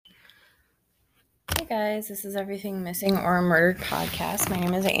Hey guys, this is Everything Missing or Murdered podcast. My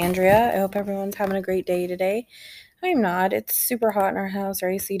name is Andrea. I hope everyone's having a great day today. I'm not. It's super hot in our house. Our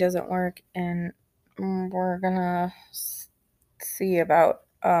AC doesn't work, and we're gonna see about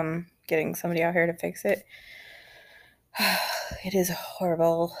getting somebody out here to fix it. It is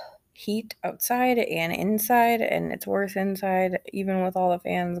horrible heat outside and inside, and it's worse inside. Even with all the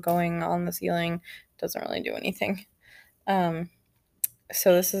fans going on the ceiling, it doesn't really do anything.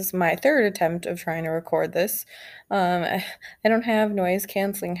 So this is my third attempt of trying to record this. I don't have noise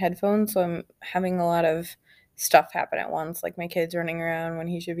canceling headphones, so I'm having a lot of stuff happen at once, like my kids running around when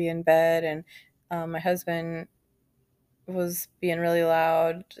he should be in bed, and my husband was being really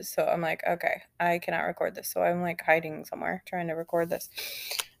loud. So I'm like, okay, I cannot record this. So I'm like hiding somewhere trying to record this.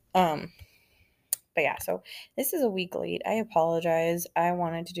 But yeah, so this is a week late. I apologize. I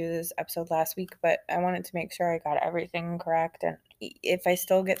wanted to do this episode last week, but I wanted to make sure I got everything correct. And if I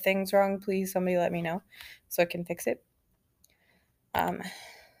still get things wrong, please somebody let me know so I can fix it.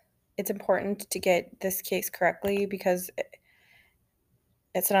 It's important to get this case correctly because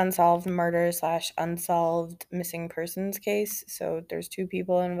it's an unsolved murder / unsolved missing persons case. So there's two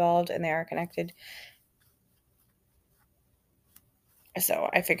people involved and they are connected. So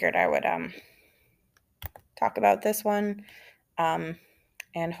I figured I would talk about this one,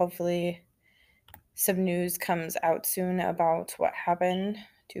 and hopefully some news comes out soon about what happened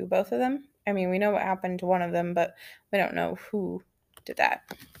to both of them. I mean, we know what happened to one of them, but we don't know who did that.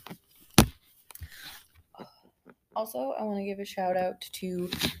 Also, I want to give a shout out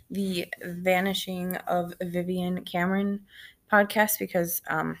to the Vanishing of Vivian Cameron podcast because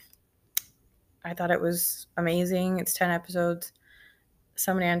I thought it was amazing. It's 10 episodes.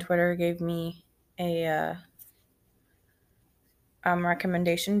 Somebody on Twitter gave me a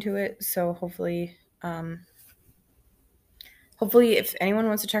recommendation to it, so hopefully if anyone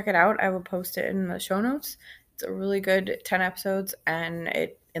wants to check it out, I will post it in the show notes. It's a really good 10 episodes and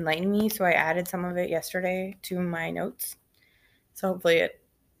it enlightened me, so I added some of it yesterday to my notes. So hopefully it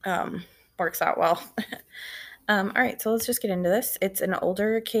works out well. All right, so let's just get into this. It's an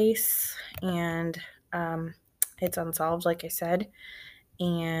older case and it's unsolved, like I said,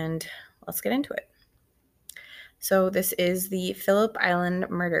 and let's get into it. So this is the Phillip Island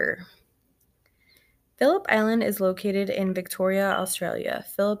murder. Phillip Island is located in Victoria, Australia.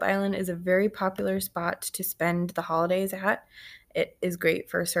 Phillip Island is a very popular spot to spend the holidays at. It is great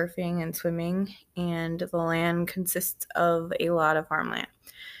for surfing and swimming, and the land consists of a lot of farmland.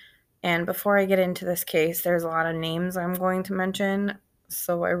 And before I get into this case, there's a lot of names I'm going to mention,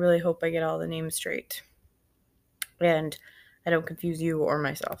 so I really hope I get all the names straight. And I don't confuse you or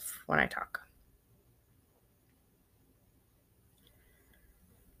myself when I talk.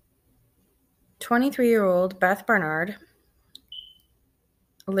 "23-year-old Beth Barnard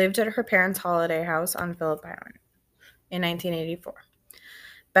lived at her parents' holiday house on Phillip Island in 1984.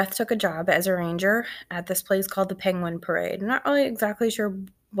 Beth took a job as a ranger at this place called the Penguin Parade. I'm not really exactly sure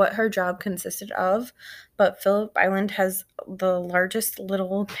what her job consisted of, but Phillip Island has the largest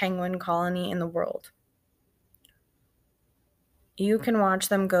little penguin colony in the world. You can watch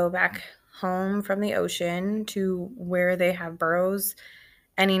them go back home from the ocean to where they have burrows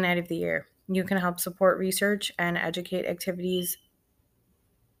any night of the year. You can help support research and educate activities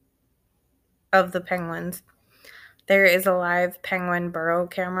of the penguins. There is a live penguin burrow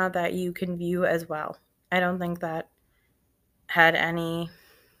camera that you can view as well. I don't think that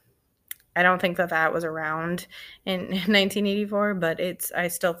was around in 1984, but I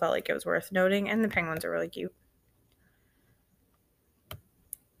still felt like it was worth noting, and the penguins are really cute.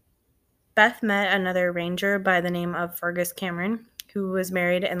 Beth met another ranger by the name of Fergus Cameron, who was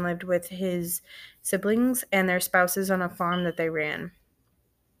married and lived with his siblings and their spouses on a farm that they ran.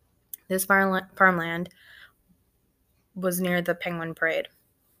 This farmland was near the Penguin Parade.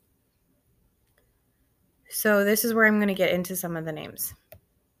 So this is where I'm going to get into some of the names.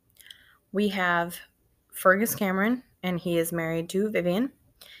 We have Fergus Cameron, and he is married to Vivian.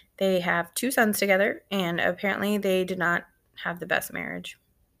 They have 2 sons together, and apparently they did not have the best marriage.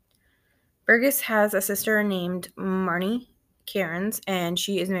 Fergus has a sister named Marnie Cairns, and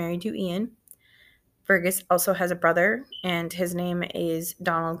she is married to Ian. Fergus also has a brother, and his name is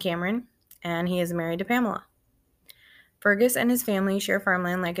Donald Cameron, and he is married to Pamela. Fergus and his family share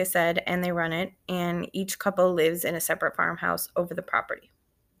farmland, like I said, and they run it, and each couple lives in a separate farmhouse over the property.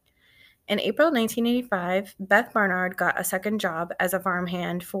 In April 1985, Beth Barnard got a second job as a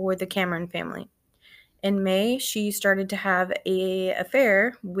farmhand for the Cameron family. In May, she started to have an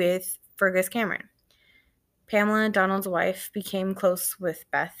affair with Fergus Cameron. Pamela, Donald's wife, became close with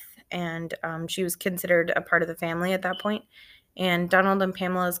Beth, and she was considered a part of the family at that point. And Donald and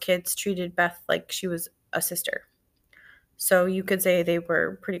Pamela's kids treated Beth like she was a sister. So you could say they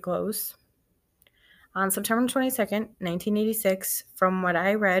were pretty close. On September 22nd, 1986, from what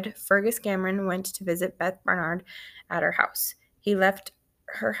I read, Fergus Cameron went to visit Beth Barnard at her house. He left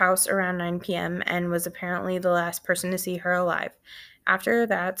her house around 9 p.m. and was apparently the last person to see her alive. After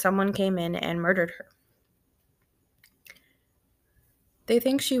that, someone came in and murdered her. They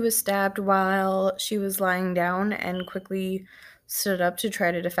think she was stabbed while she was lying down and quickly stood up to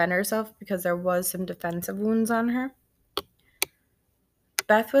try to defend herself because there was some defensive wounds on her.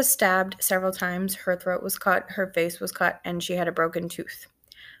 Beth was stabbed several times, her throat was cut, her face was cut, and she had a broken tooth.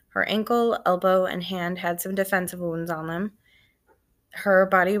 Her ankle, elbow, and hand had some defensive wounds on them. Her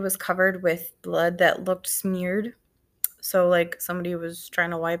body was covered with blood that looked smeared, so like somebody was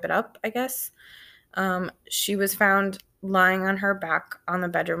trying to wipe it up, I guess. She was found lying on her back on the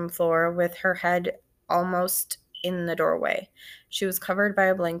bedroom floor with her head almost in the doorway. She was covered by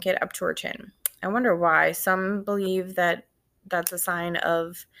a blanket up to her chin. I wonder why. Some believe that that's a sign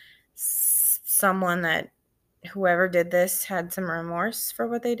of someone that whoever did this had some remorse for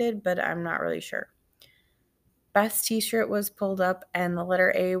what they did, but I'm not really sure. Beth's t-shirt was pulled up and the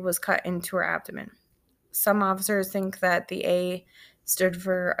letter A was cut into her abdomen. Some officers think that the A stood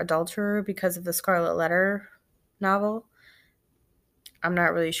for adulterer because of the Scarlet Letter novel. I'm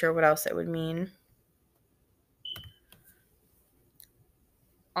not really sure what else it would mean.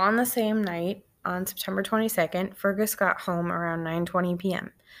 On the same night, on September 22nd, Fergus got home around 9:20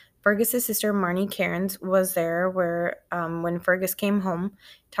 p.m. Fergus's sister, Marnie Cairns, was there when Fergus came home,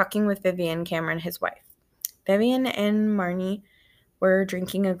 talking with Vivian Cameron, his wife. Vivian and Marnie were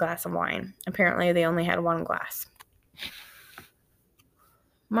drinking a glass of wine. Apparently, they only had one glass.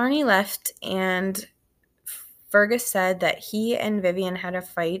 Marnie left, and Fergus said that he and Vivian had a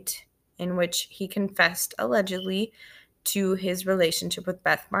fight in which he confessed, allegedly, to his relationship with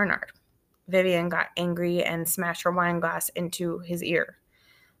Beth Barnard. Vivian got angry and smashed her wine glass into his ear.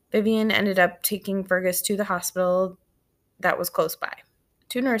 Vivian ended up taking Fergus to the hospital that was close by.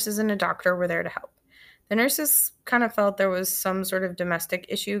 2 nurses and a doctor were there to help. The nurses kind of felt there was some sort of domestic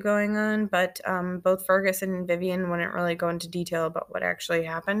issue going on, but both Fergus and Vivian wouldn't really go into detail about what actually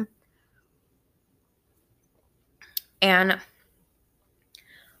happened. And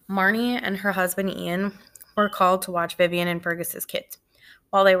Marnie and her husband Ian were called to watch Vivian and Fergus's kids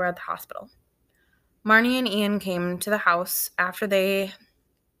while they were at the hospital. Marnie and Ian came to the house after they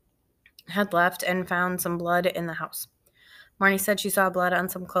had left and found some blood in the house. Marnie said she saw blood on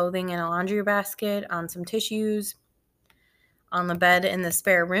some clothing in a laundry basket, on some tissues, on the bed in the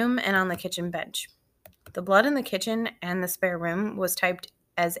spare room, and on the kitchen bench. The blood in the kitchen and the spare room was typed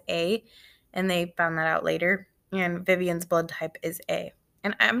as A, and they found that out later, and Vivian's blood type is A.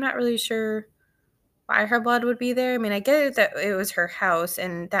 And I'm not really sure why her blood would be there. I mean, I get it that it was her house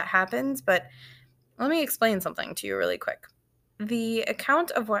and that happens, but let me explain something to you really quick. The account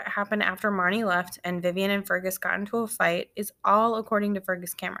of what happened after Marnie left and Vivian and Fergus got into a fight is all according to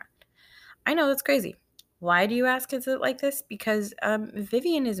Fergus Cameron. I know, it's crazy. Why do you ask is it like this? Because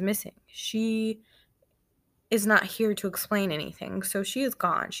Vivian is missing. She is not here to explain anything, so she is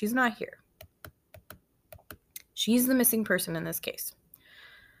gone. She's not here. She's the missing person in this case.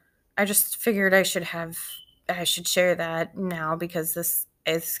 I just figured I should share that now because this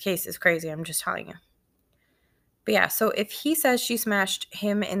case is crazy. I'm just telling you. But yeah, so if he says she smashed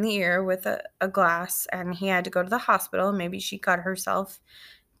him in the ear with a glass and he had to go to the hospital, maybe she cut herself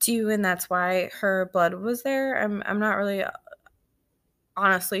too, and that's why her blood was there. I'm not really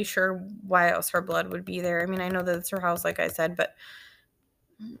honestly sure why else her blood would be there. I mean, I know that it's her house, like I said, but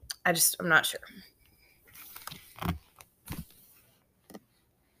I'm not sure.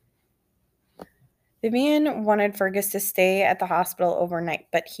 Vivian wanted Fergus to stay at the hospital overnight,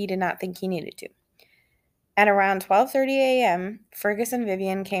 but he did not think he needed to. At around 12:30 a.m., Fergus and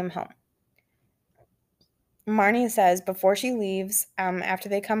Vivian came home. Marnie says before she leaves, after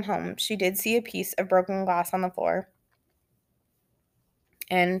they come home, she did see a piece of broken glass on the floor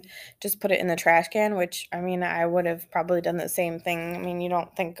and just put it in the trash can, which, I mean, I would have probably done the same thing. I mean, you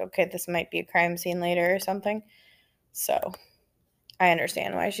don't think, okay, this might be a crime scene later or something. So I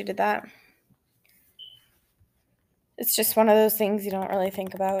understand why she did that. It's just one of those things you don't really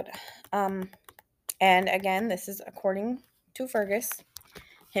think about. And again, this is according to Fergus.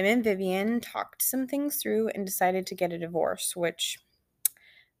 Him and Vivian talked some things through and decided to get a divorce, which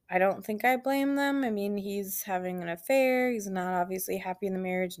I don't think I blame them. I mean, he's having an affair. He's not obviously happy in the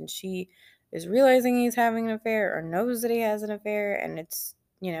marriage, and she is realizing he's having an affair or knows that he has an affair, and it's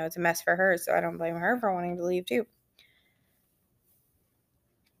a mess for her, so I don't blame her for wanting to leave too.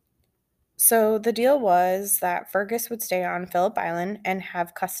 So the deal was that Fergus would stay on Phillip Island and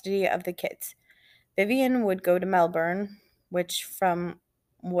have custody of the kids. Vivian would go to Melbourne, which from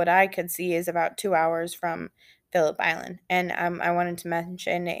what I could see is about 2 hours from Phillip Island. And I wanted to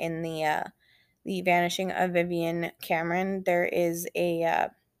mention in the Vanishing of Vivian Cameron, there is the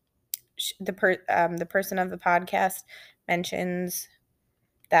person of the podcast mentions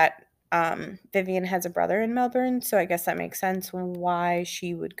that Vivian has a brother in Melbourne, so I guess that makes sense why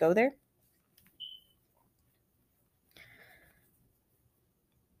she would go there.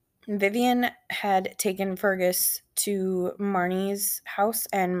 Vivian had taken Fergus to Marnie's house,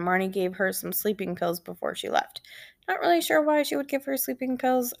 and Marnie gave her some sleeping pills before she left. Not really sure why she would give her sleeping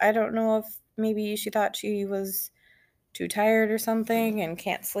pills. I don't know if maybe she thought she was too tired or something and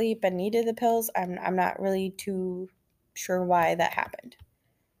can't sleep and needed the pills. I'm not really too sure why that happened.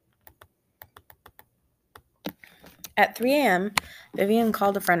 At 3 a.m., Vivian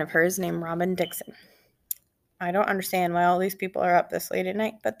called a friend of hers named Robin Dixon. I don't understand why all these people are up this late at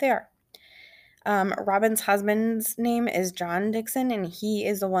night, but they are. Robin's husband's name is John Dixon, and he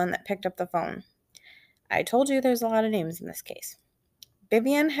is the one that picked up the phone. I told you there's a lot of names in this case.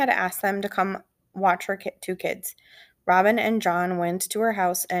 Vivian had asked them to come watch her two kids. Robin and John went to her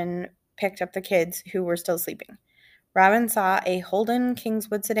house and picked up the kids who were still sleeping. Robin saw a Holden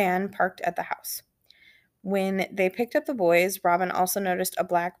Kingswood sedan parked at the house. When they picked up the boys, Robin also noticed a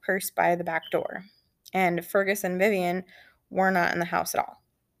black purse by the back door. And Fergus and Vivian were not in the house at all.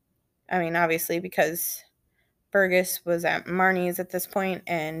 I mean, obviously, because Fergus was at Marnie's at this point,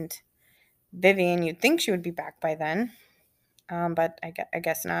 and Vivian, you'd think she would be back by then, but I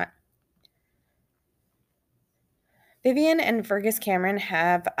guess not. Vivian and Fergus Cameron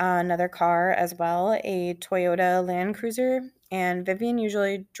have another car as well, a Toyota Land Cruiser, and Vivian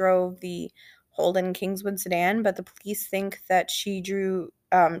usually drove the Holden Kingswood sedan, but the police think that she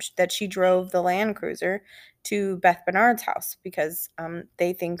drove the Land Cruiser to Beth Bernard's house because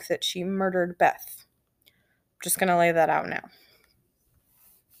they think that she murdered Beth. Just going to lay that out now.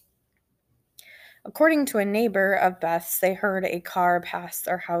 According to a neighbor of Beth's, they heard a car pass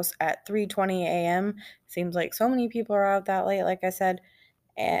their house at 3:20 a.m. Seems like so many people are out that late, like I said,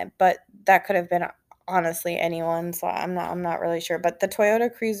 but that could have been honestly anyone, so I'm not really sure. But the Toyota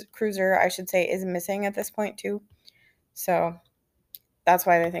Cruiser, I should say, is missing at this point too, so that's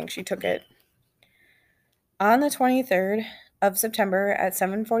why they think she took it. On the 23rd of September at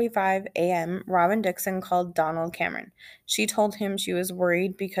 7:45 a.m., Robin Dixon called Donald Cameron. She told him she was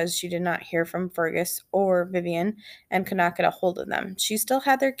worried because she did not hear from Fergus or Vivian and could not get a hold of them. She still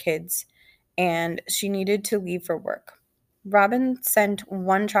had their kids, and she needed to leave for work. Robin sent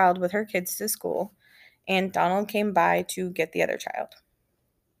one child with her kids to school, and Donald came by to get the other child.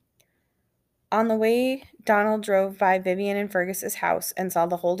 On the way, Donald drove by Vivian and Fergus's house and saw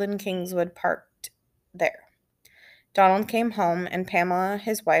the Holden Kingswood parked there. Donald came home, and Pamela,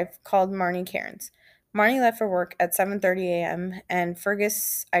 his wife, called Marnie Cairns. Marnie left for work at 7:30 a.m., and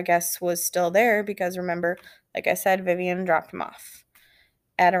Fergus, I guess, was still there because, remember, like I said, Vivian dropped him off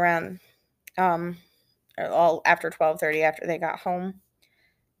at around after 12:30 after they got home,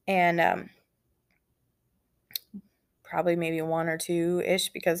 and probably maybe 1 or 2-ish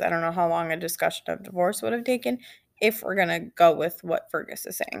because I don't know how long a discussion of divorce would have taken if we're going to go with what Fergus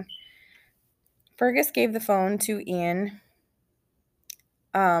is saying. Fergus gave the phone to Ian.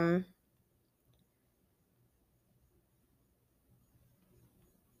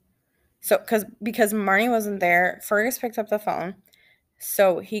 Because Marnie wasn't there, Fergus picked up the phone.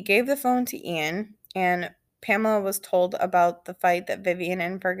 So he gave the phone to Ian, and Pamela was told about the fight that Vivian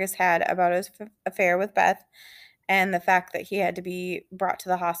and Fergus had about his affair with Beth and the fact that he had to be brought to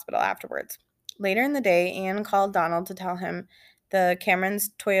the hospital afterwards. Later in the day, Ian called Donald to tell him the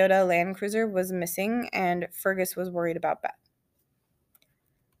Cameron's Toyota Land Cruiser was missing and Fergus was worried about Beth.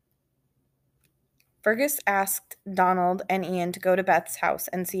 Fergus asked Donald and Ian to go to Beth's house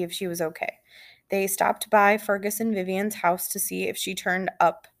and see if she was okay. They stopped by Fergus and Vivian's house to see if she turned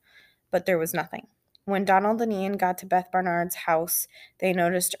up, but there was nothing. When Donald and Ian got to Beth Bernard's house, they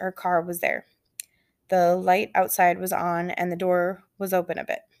noticed her car was there. The light outside was on and the door was open a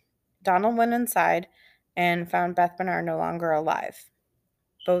bit. Donald went inside and found Beth Bernard no longer alive.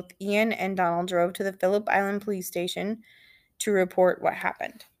 Both Ian and Donald drove to the Phillip Island police station to report what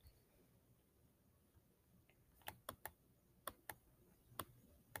happened.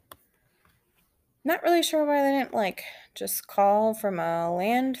 Not really sure why they didn't, just call from a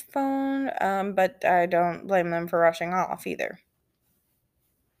land phone, but I don't blame them for rushing off either.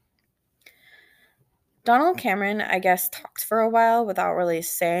 Donald Cameron, I guess, talked for a while without really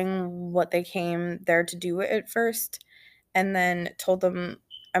saying what they came there to do at first, and then told them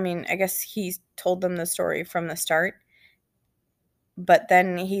I mean, I guess he told them the story from the start, but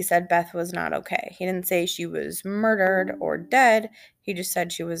then he said Beth was not okay. He didn't say she was murdered or dead. He just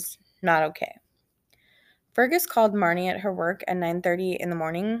said she was not okay. Fergus called Marnie at her work at 9:30 in the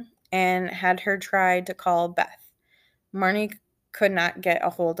morning and had her try to call Beth. Marnie could not get a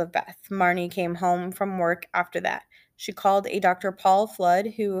hold of Beth. Marnie came home from work after that. She called a Dr. Paul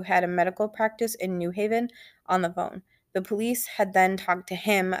Flood, who had a medical practice in New Haven, on the phone. The police had then talked to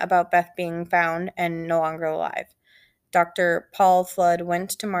him about Beth being found and no longer alive. Dr. Paul Flood went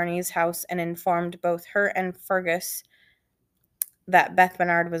to Marnie's house and informed both her and Fergus that Beth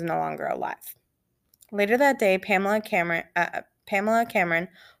Bernard was no longer alive. Later that day, Pamela Cameron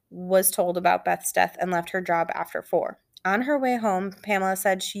was told about Beth's death and left her job after 4. On her way home, Pamela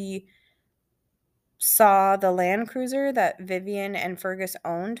said she saw the Land Cruiser that Vivian and Fergus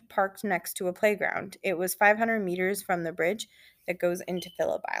owned parked next to a playground. It was 500 meters from the bridge that goes into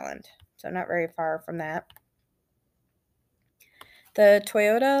Phillip Island, so not very far from that. The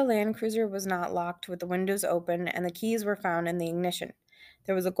Toyota Land Cruiser was not locked with the windows open, and the keys were found in the ignition.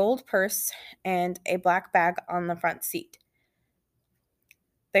 There was a gold purse and a black bag on the front seat.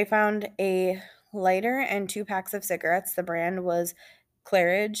 They found a lighter and 2 packs of cigarettes. The brand was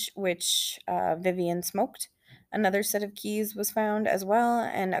Claridge, which Vivian smoked. Another set of keys was found as well,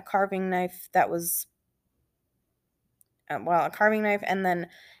 and a carving knife and then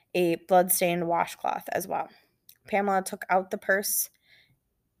a blood-stained washcloth as well. Pamela took out the purse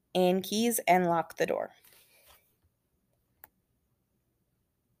and keys and locked the door.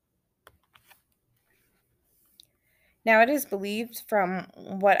 Now, it is believed from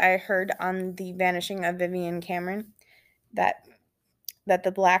what I heard on the vanishing of Vivian Cameron that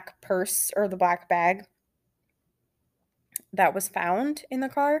the black purse or the black bag that was found in the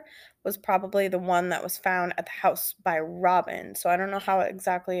car was probably the one that was found at the house by Robin. So I don't know how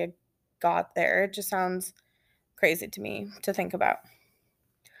exactly it got there. It just sounds crazy to me to think about.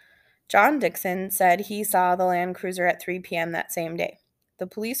 John Dixon said he saw the Land Cruiser at 3 p.m. that same day. The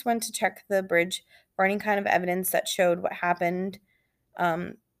police went to check the bridge for any kind of evidence that showed what happened.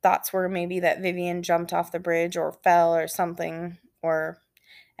 Thoughts were maybe that Vivian jumped off the bridge or fell or something, or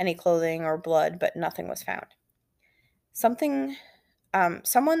any clothing or blood, but nothing was found.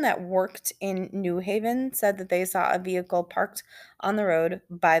 Someone that worked in New Haven said that they saw a vehicle parked on the road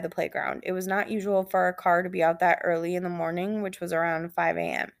by the playground. It was not usual for a car to be out that early in the morning, which was around 5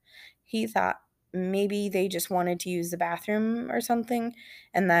 a.m. He thought maybe they just wanted to use the bathroom or something,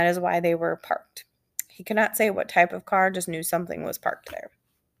 and that is why they were parked. He could not say what type of car, just knew something was parked there.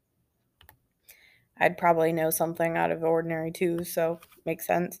 I'd probably know something out of the ordinary too, so makes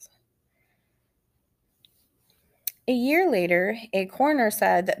sense. A year later, a coroner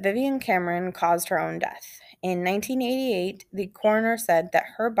said that Vivian Cameron caused her own death. In 1988, the coroner said that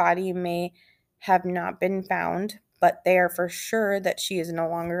her body may have not been found, but they are for sure that she is no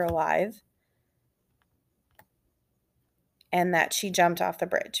longer alive and that she jumped off the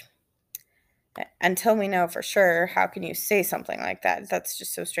bridge. Until we know for sure, how can you say something like that? That's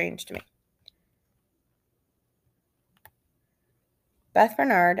just so strange to me. Beth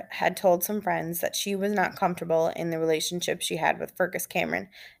Bernard had told some friends that she was not comfortable in the relationship she had with Fergus Cameron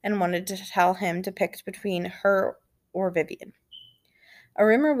and wanted to tell him to pick between her or Vivian. A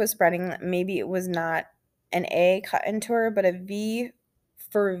rumor was spreading that maybe it was not an A cut into her, but a V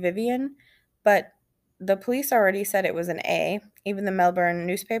for Vivian, but the police already said it was an A. Even the Melbourne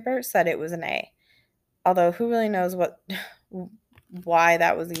newspaper said it was an A. Although who really knows why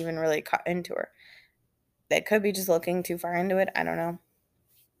that was even really cut into her. They could be just looking too far into it. I don't know.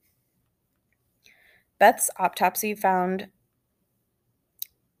 Beth's autopsy found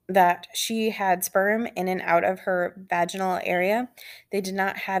that she had sperm in and out of her vaginal area. They did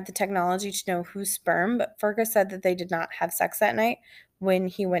not have the technology to know whose sperm, but Fergus said that they did not have sex that night when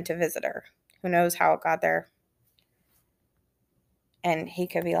he went to visit her. Who knows how it got there? And he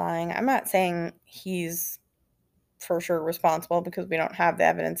could be lying. I'm not saying he's for sure responsible because we don't have the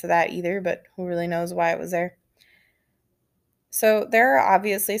evidence of that either, but who really knows why it was there? So there are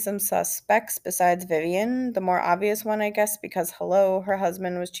obviously some suspects besides Vivian. The more obvious one, I guess, because her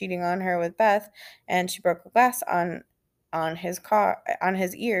husband was cheating on her with Beth, and she broke a glass on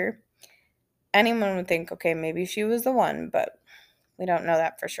his ear. Anyone would think, okay, maybe she was the one, but we don't know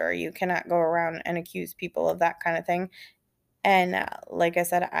that for sure. You cannot go around and accuse people of that kind of thing. And like I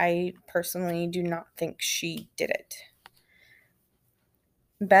said, I personally do not think she did it.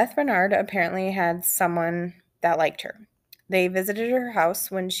 Beth Bernard apparently had someone that liked her. They visited her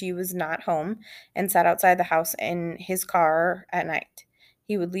house when she was not home and sat outside the house in his car at night.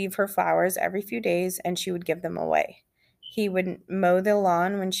 He would leave her flowers every few days and she would give them away. He would mow the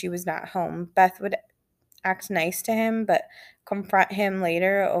lawn when she was not home. Beth would act nice to him, but confront him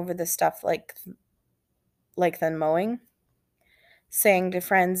later over the stuff like the mowing, saying to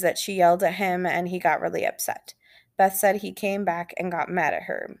friends that she yelled at him and he got really upset. Beth said he came back and got mad at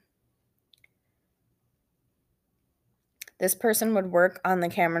her. This person would work on the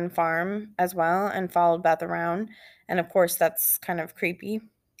Cameron farm as well and followed Beth around. And of course, that's kind of creepy.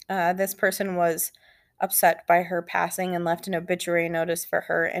 This person was upset by her passing and left an obituary notice for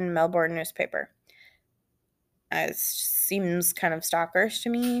her in Melbourne newspaper. It seems kind of stalkerish to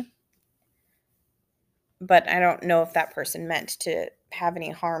me, but I don't know if that person meant to have any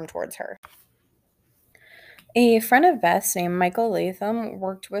harm towards her. A friend of Beth's named Michael Latham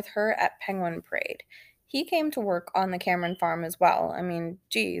worked with her at Penguin Parade. He came to work on the Cameron farm as well. I mean,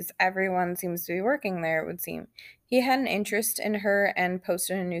 geez, everyone seems to be working there, it would seem. He had an interest in her and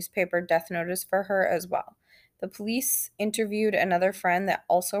posted a newspaper death notice for her as well. The police interviewed another friend that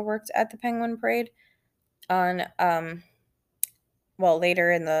also worked at the Penguin Parade on,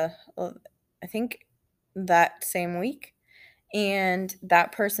 later in I think that same week. And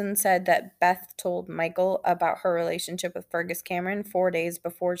that person said that Beth told Michael about her relationship with Fergus Cameron 4 days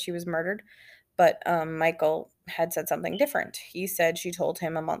before she was murdered, but Michael had said something different. He said she told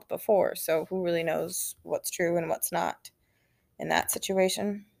him a month before, so who really knows what's true and what's not in that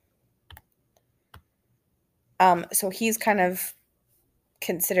situation? So he's kind of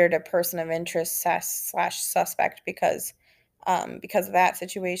considered a person of interest slash suspect because of that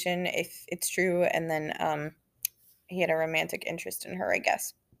situation, if it's true, and then he had a romantic interest in her, I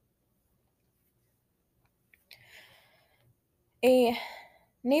guess. A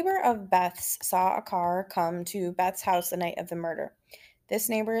neighbor of Beth's saw a car come to Beth's house the night of the murder. This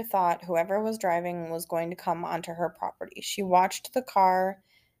neighbor thought whoever was driving was going to come onto her property. She watched the car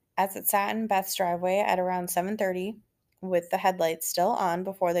as it sat in Beth's driveway at around 7:30 with the headlights still on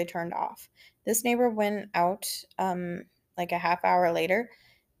before they turned off. This neighbor went out like a half hour later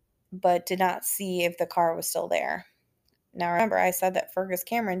but did not see if the car was still there. Now remember, I said that Fergus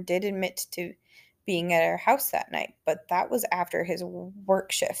Cameron did admit to being at her house that night, but that was after his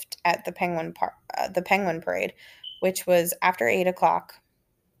work shift at the Penguin Parade, which was after 8 o'clock.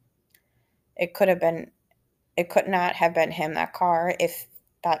 It could not have been him, that car, if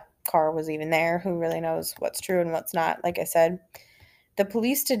that car was even there. Who really knows what's true and what's not? Like I said, the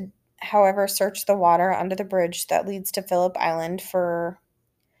police did, however, search the water under the bridge that leads to Phillip Island for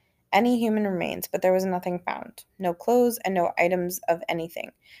any human remains, but there was nothing found. No clothes and no items of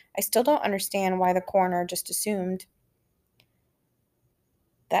anything. I still don't understand why the coroner just assumed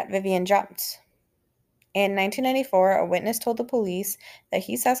that Vivian jumped. In 1994, a witness told the police that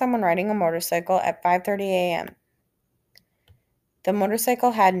he saw someone riding a motorcycle at 5:30 a.m. The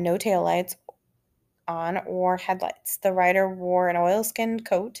motorcycle had no taillights on or headlights. The rider wore an oilskin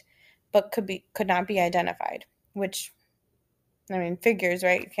coat but could not be identified, which, I mean, figures,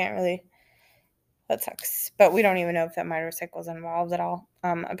 right? You can't really. That sucks. But we don't even know if that motorcycle was involved at all.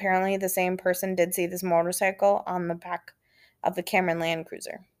 Apparently, the same person did see this motorcycle on the back of the Cameron Land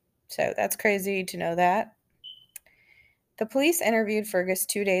Cruiser. So that's crazy to know that. The police interviewed Fergus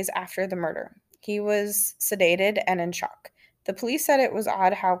 2 days after the murder. He was sedated and in shock. The police said it was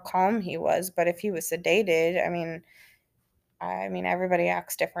odd how calm he was, but if he was sedated, I mean everybody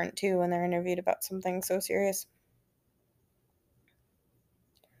acts different too when they're interviewed about something so serious.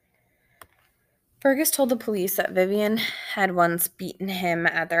 Fergus told the police that Vivian had once beaten him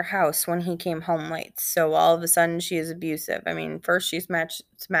at their house when he came home late, so all of a sudden she is abusive. I mean, first she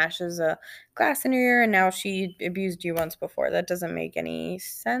smashes a glass in your ear, and now she abused you once before. That doesn't make any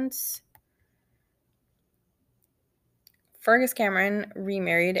sense. Fergus Cameron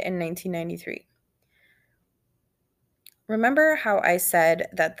remarried in 1993. Remember how I said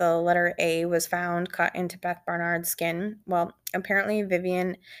that the letter A was found cut into Beth Barnard's skin? Well, apparently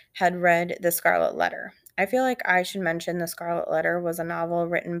Vivian had read The Scarlet Letter. I feel like I should mention The Scarlet Letter was a novel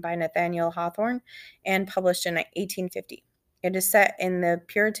written by Nathaniel Hawthorne and published in 1850. It is set in the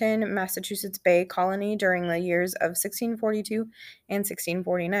Puritan Massachusetts Bay Colony during the years of 1642 and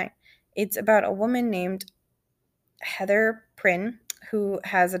 1649. It's about a woman named Heather Prynne, who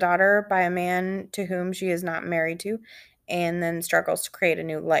has a daughter by a man to whom she is not married to, and then struggles to create a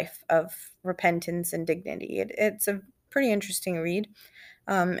new life of repentance and dignity. It's a pretty interesting read.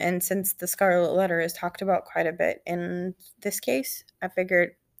 And since the Scarlet Letter is talked about quite a bit in this case, I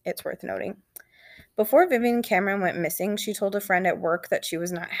figured it's worth noting. Before Vivian Cameron went missing, she told a friend at work that she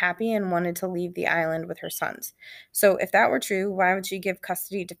was not happy and wanted to leave the island with her sons. So if that were true, why would she give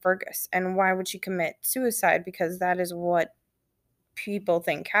custody to Fergus? And why would she commit suicide? Because that is what people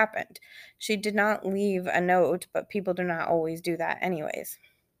think happened. She did not leave a note, but people do not always do that, anyways.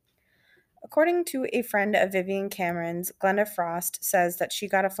 According to a friend of Vivian Cameron's, Glenda Frost says that she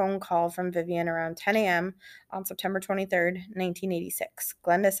got a phone call from Vivian around 10 a.m. on September 23rd, 1986.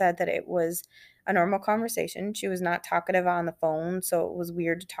 Glenda said that it was a normal conversation. She was not talkative on the phone, so it was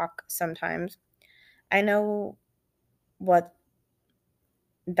weird to talk sometimes. I know what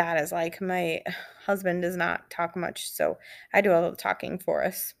that is like. My husband does not talk much, so I do all the talking for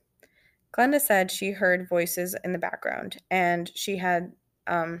us. Glenda said she heard voices in the background, and she had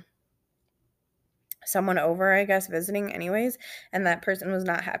someone over, I guess, visiting anyways, and that person was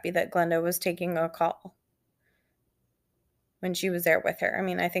not happy that Glenda was taking a call when she was there with her. I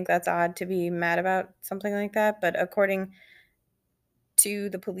mean, I think that's odd to be mad about something like that, but according to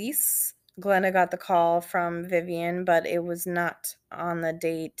the police, Glenda got the call from Vivian, but it was not on the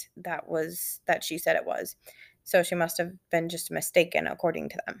date that she said it was. So she must have been just mistaken, according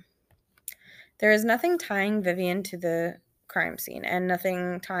to them. There is nothing tying Vivian to the crime scene and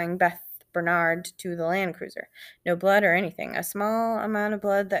nothing tying Beth Bernard to the Land Cruiser. No blood or anything. A small amount of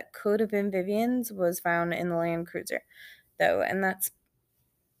blood that could have been Vivian's was found in the Land Cruiser, though, and that's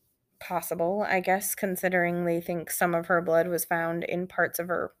possible, I guess, considering they think some of her blood was found in parts of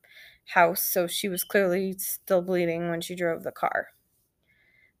her house, so she was clearly still bleeding when she drove the car.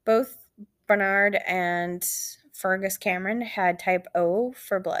 Both Bernard and Fergus Cameron had type O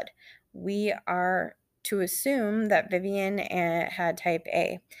for blood. We are to assume that Vivian had type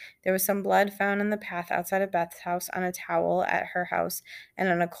A. There was some blood found in the path outside of Beth's house, on a towel at her house, and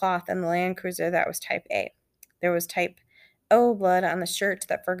on a cloth in the Land Cruiser that was type A. There was type O blood on the shirt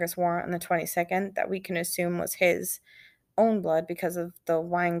that Fergus wore on the 22nd that we can assume was his own blood because of the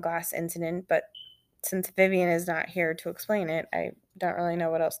wine glass incident, but since Vivian is not here to explain it, I don't really know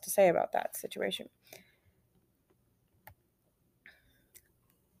what else to say about that situation.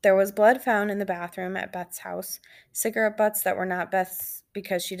 There was blood found in the bathroom at Beth's house, cigarette butts that were not Beth's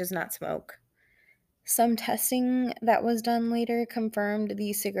because she does not smoke. Some testing that was done later confirmed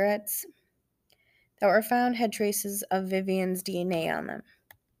these cigarettes that were found had traces of Vivian's DNA on them.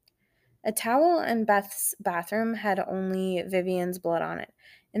 A towel in Beth's bathroom had only Vivian's blood on it.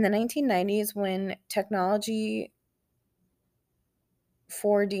 In the 1990s, when technology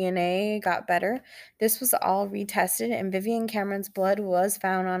for DNA got better, this was all retested, and Vivian Cameron's blood was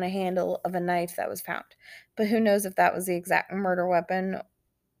found on a handle of a knife that was found. But who knows if that was the exact murder weapon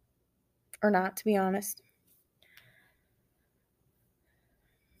or not, to be honest.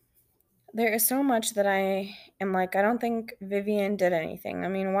 There is so much that I am like, I don't think Vivian did anything. I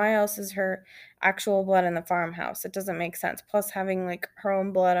mean, why else is her actual blood in the farmhouse? It doesn't make sense. Plus, having like her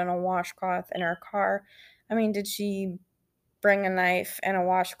own blood on a washcloth in her car. I mean, did she bring a knife and a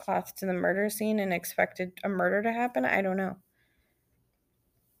washcloth to the murder scene and expected a murder to happen? I don't know.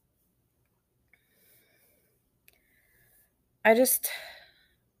 I just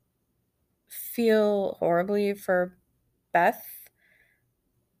feel horribly for Beth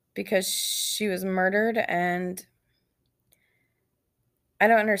because she was murdered, and I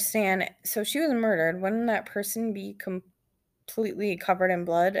don't understand. So she was murdered. Wouldn't that person be completely covered in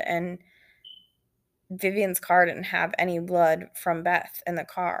blood? And Vivian's car didn't have any blood from Beth in the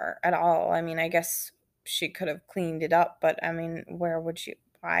car at all. I mean, I guess she could have cleaned it up, but I mean, where would she?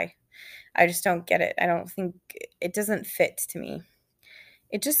 Why? I just don't get it. I don't think it doesn't fit to me.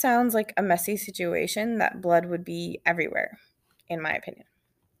 It just sounds like a messy situation that blood would be everywhere, in my opinion.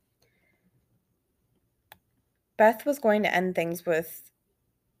 Beth was going to end things with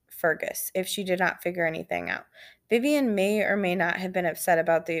Fergus if she did not figure anything out. Vivian may or may not have been upset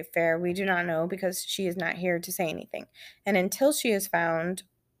about the affair. We do not know because she is not here to say anything. And until she is found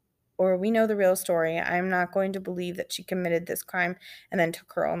or we know the real story, I'm not going to believe that she committed this crime and then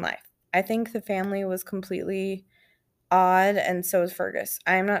took her own life. I think the family was completely odd, and so is Fergus.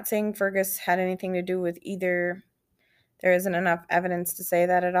 I'm not saying Fergus had anything to do with either. There isn't enough evidence to say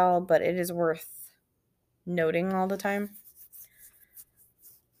that at all, but it is worth noting all the time.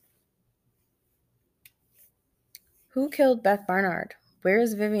 Who killed Beth Barnard? Where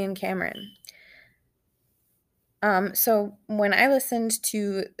is Vivian Cameron? So when I listened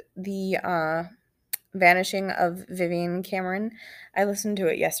to the Vanishing of Vivian Cameron, I listened to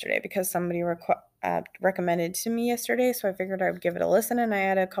it yesterday because somebody recommended to me yesterday, so I figured I would give it a listen, and I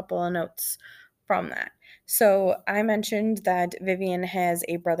had a couple of notes from that. So I mentioned that Vivian has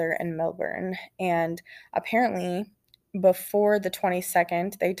a brother in Melbourne, and apparently before the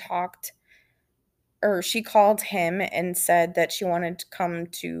 22nd, they talked, or she called him and said that she wanted to come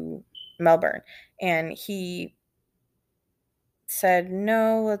to Melbourne, and he said,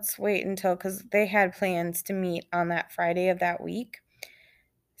 no, let's wait until, because they had plans to meet on that Friday of that week.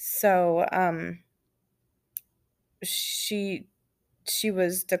 So she was she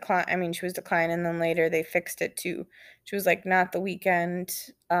was declined, and then later they fixed it to, she was like, not the weekend,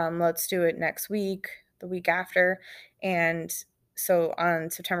 let's do it next week, the week after. And so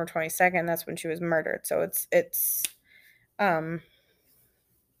on September 22nd, that's when she was murdered. So it's um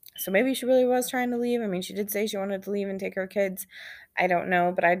so maybe she really was trying to leave. I mean, she did say she wanted to leave and take her kids. I don't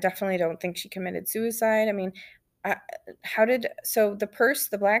know, but I definitely don't think she committed suicide. I mean, uh, so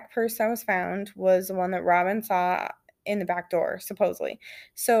the black purse that was found was the one that Robin saw in the back door, supposedly.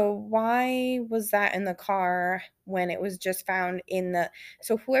 So why was that in the car when it was just found in the,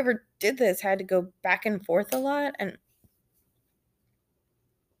 so whoever did this had to go back and forth a lot, and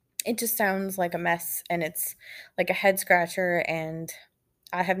it just sounds like a mess, and it's like a head scratcher, and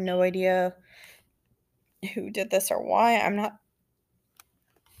I have no idea who did this or why. I'm not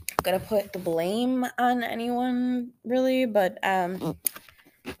gonna put the blame on anyone really, but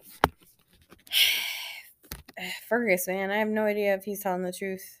Fergus, man, I have no idea if he's telling the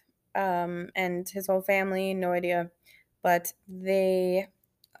truth. And his whole family, no idea. But they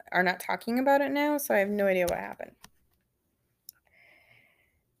are not talking about it now, so I have no idea what happened.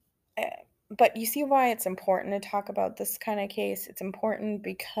 But you see why it's important to talk about this kind of case. It's important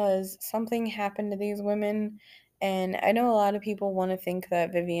because something happened to these women, and I know a lot of people want to think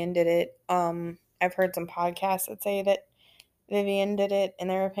that Vivian did it. I've heard some podcasts that say that Vivian did it in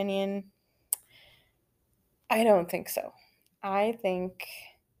their opinion. I don't think so. I think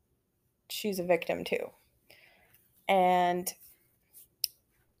she's a victim too. And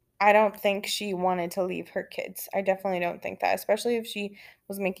I don't think she wanted to leave her kids. I definitely don't think that, especially if she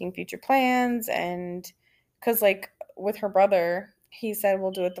was making future plans. And because, like, with her brother, he said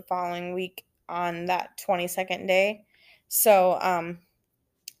we'll do it the following week on that 22nd day. So,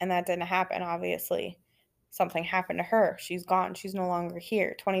 and that didn't happen, obviously. Something happened to her. She's gone. She's no longer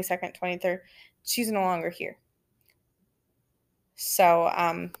here. 22nd, 23rd, she's no longer here. So,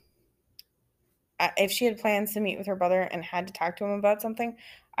 if she had plans to meet with her brother and had to talk to him about something,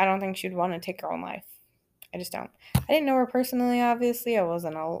 I don't think she'd want to take her own life. I just don't. I didn't know her personally, obviously. I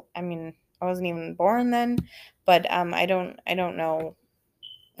wasn't even born then, but I don't know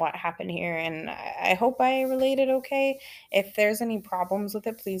what happened here, and I hope I related okay. If there's any problems with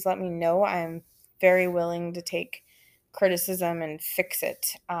it, please let me know. I'm very willing to take criticism and fix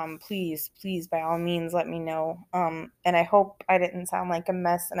it. Please, by all means, let me know. And I hope I didn't sound like a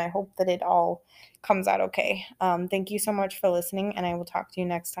mess, and I hope that it all comes out okay. Thank you so much for listening, and I will talk to you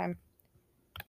next time.